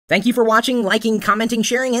Thank you for watching, liking, commenting,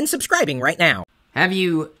 sharing, and subscribing right now. Have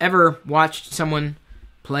you ever watched someone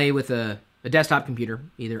play with a desktop computer,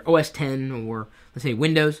 either OS X or, let's say,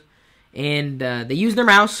 Windows, and they use their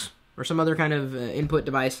mouse or some other kind of input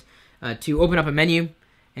device to open up a menu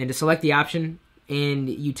and to select the option, and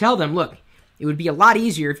you tell them, look, it would be a lot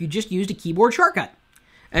easier if you just used a keyboard shortcut.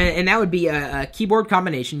 And that would be a keyboard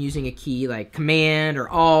combination using a key like Command or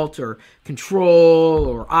Alt or Control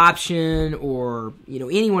or Option or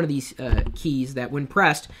any one of these keys that, when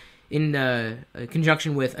pressed in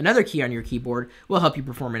conjunction with another key on your keyboard, will help you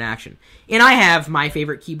perform an action. And I have my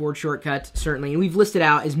favorite keyboard shortcut, certainly, and we've listed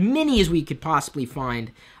out as many as we could possibly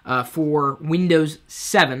find for Windows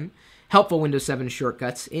 7, helpful Windows 7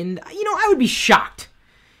 shortcuts. And, I would be shocked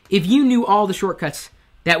if you knew all the shortcuts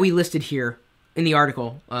that we listed here in the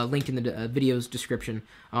article, linked in the video's description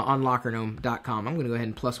on LockerGnome.com. I'm going to go ahead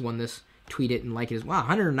and +1 this, tweet it, and like it as well.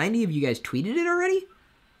 190 of you guys tweeted it already?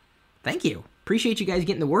 Thank you. Appreciate you guys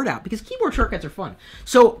getting the word out, because keyboard shortcuts are fun.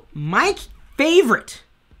 So, my favorite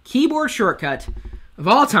keyboard shortcut of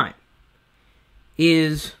all time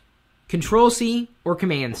is Control-C or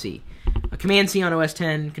Command-C. Command-C on OS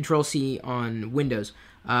X, Control-C on Windows.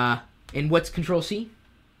 And what's Control-C?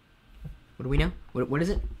 What do we know? What is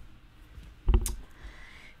it?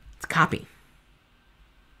 It's copy.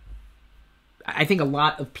 I think a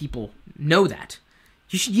lot of people know that.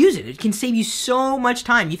 You should use it. It can save you so much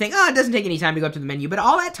time. You think, it doesn't take any time to go up to the menu, but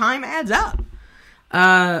all that time adds up.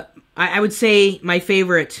 I would say my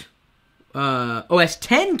favorite OS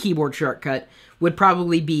X keyboard shortcut would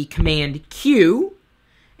probably be Command-Q.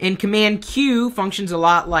 And Command-Q functions a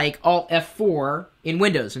lot like Alt-F4 in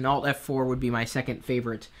Windows, and Alt-F4 would be my second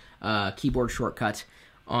favorite keyboard shortcut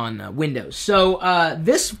on Windows. So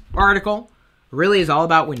this article really is all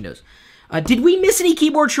about Windows. Did we miss any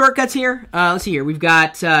keyboard shortcuts here? Let's see here. We've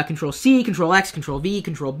got Control-C, Control-X, Control-V,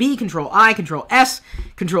 Control-B, Control-I, Control-S,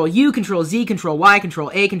 Control-U, Control-Z, Control-Y,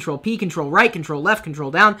 Control-A, Control-P, Control-Right, Control-Left,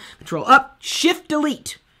 Control-Down, Control-Up,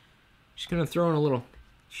 Shift-Delete. Just going to throw in a little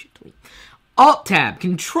Shift-Delete. Alt-Tab,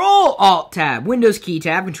 Control-Alt-Tab, Windows key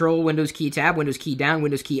tab, Control, Windows key tab, Windows key down,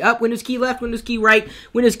 Windows key up, Windows key left, Windows key right,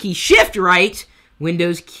 Windows key Shift-Right,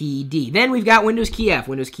 Windows key D. Then we've got Windows key F,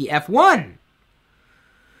 Windows key F1.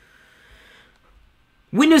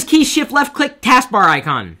 Windows key shift left click taskbar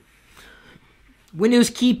icon.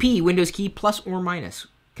 Windows key P, Windows key plus or minus.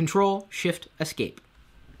 Control Shift Escape.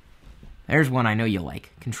 There's one I know you'll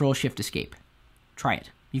like. Control Shift Escape. Try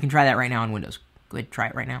it. You can try that right now on Windows. Go ahead, try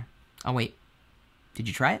it right now. I'll wait. Did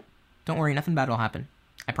you try it? Don't worry, nothing bad will happen.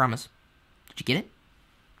 I promise. Did you get it?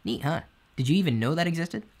 Neat, huh? Did you even know that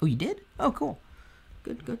existed? Oh, you did? Oh, cool.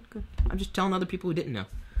 Good, good, good. I'm just telling other people who didn't know.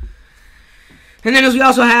 And then we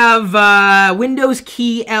also have Windows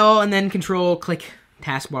key L and then Control click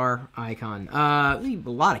taskbar icon. A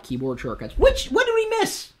lot of keyboard shortcuts. What did we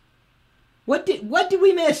miss? What did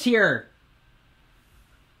we miss here?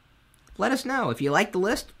 Let us know. If you like the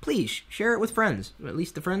list, please share it with friends. Or at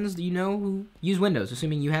least the friends you know who use Windows,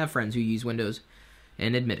 assuming you have friends who use Windows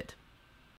and admit it.